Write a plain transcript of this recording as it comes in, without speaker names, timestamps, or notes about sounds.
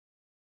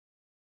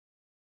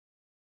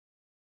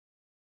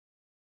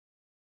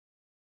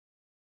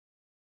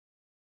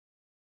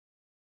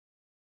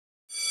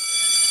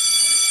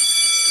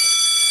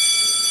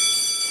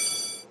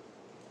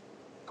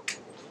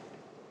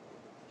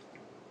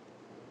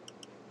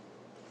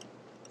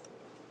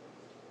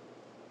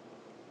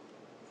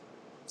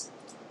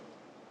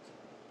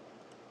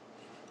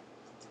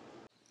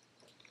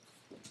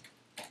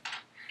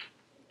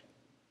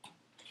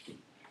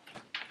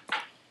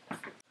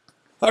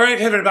All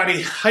right,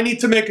 everybody. I need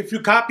to make a few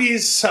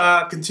copies,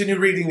 continue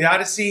reading the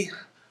Odyssey.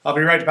 I'll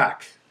be right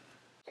back.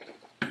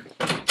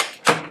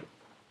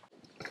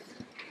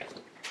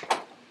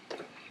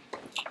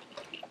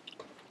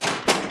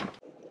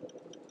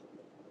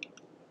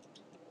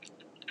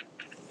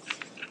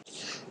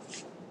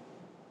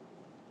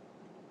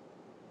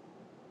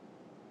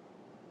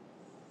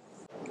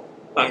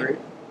 Hungry?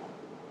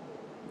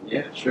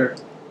 Yeah, sure.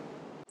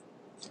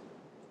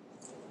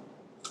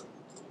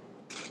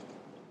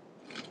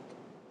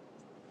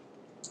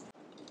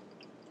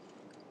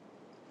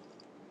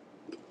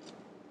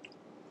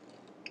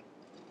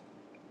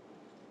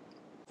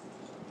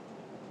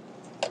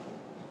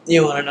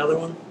 You want another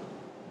one?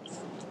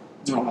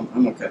 No,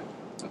 I'm okay.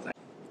 No,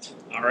 thanks.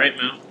 Alright,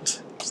 man.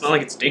 It's not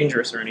like it's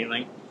dangerous or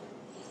anything.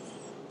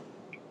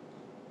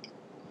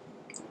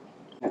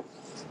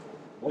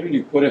 What did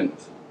you put in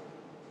this?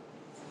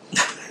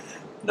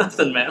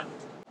 Nothing, man.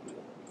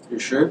 You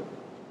sure?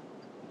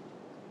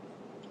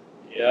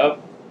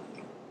 Yep.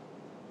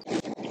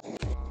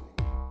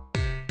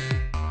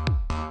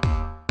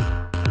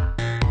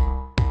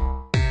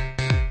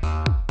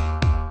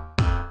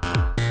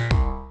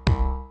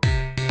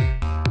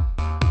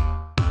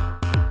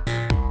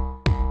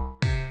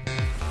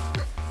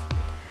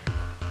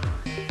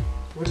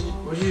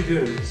 What are you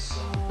doing?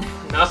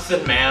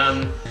 Nothing,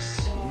 man.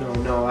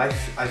 No, I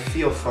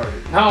feel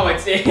farted. No,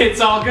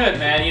 it's all good,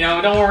 man. You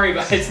know, don't worry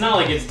about it. It's not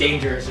like it's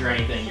dangerous or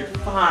anything. You're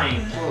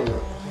fine. Hold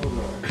on.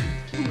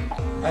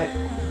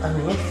 I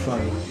look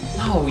funny.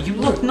 No, you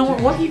look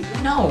what do you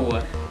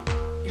no.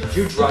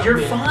 You drugged You're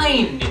me.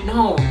 fine.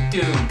 No,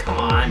 dude, come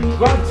on. You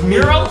drugged me.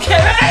 You're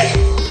okay.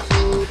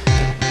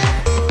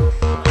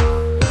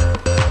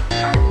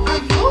 Are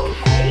you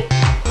okay?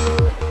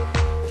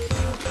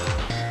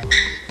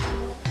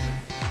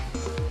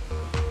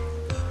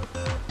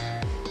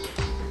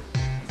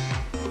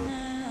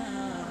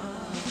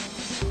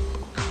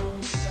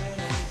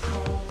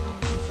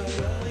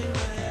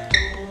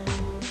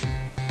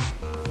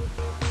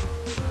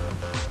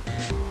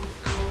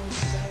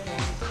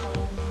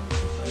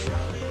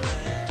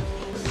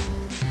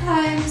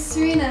 Hi, I'm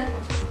Serena.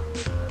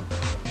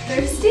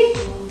 Thirsty?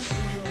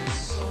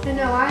 I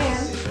know I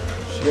am.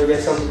 Should go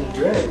get something to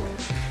drink.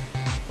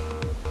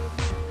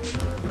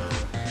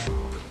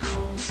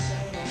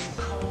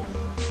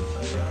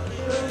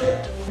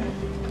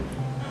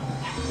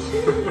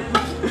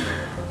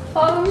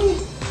 Follow me.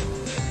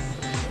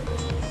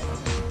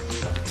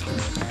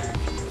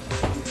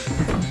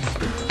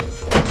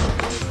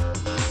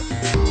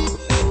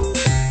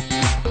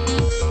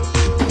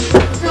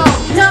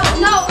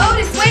 No,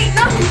 Otis, wait,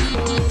 no!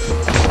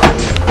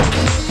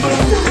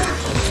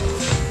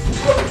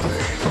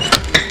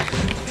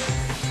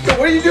 Yo,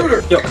 what are you doing to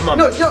her? Yo, come on.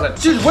 No,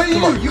 dude, what are you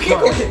doing? You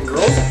can't go hitting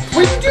girls.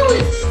 What are you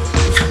doing?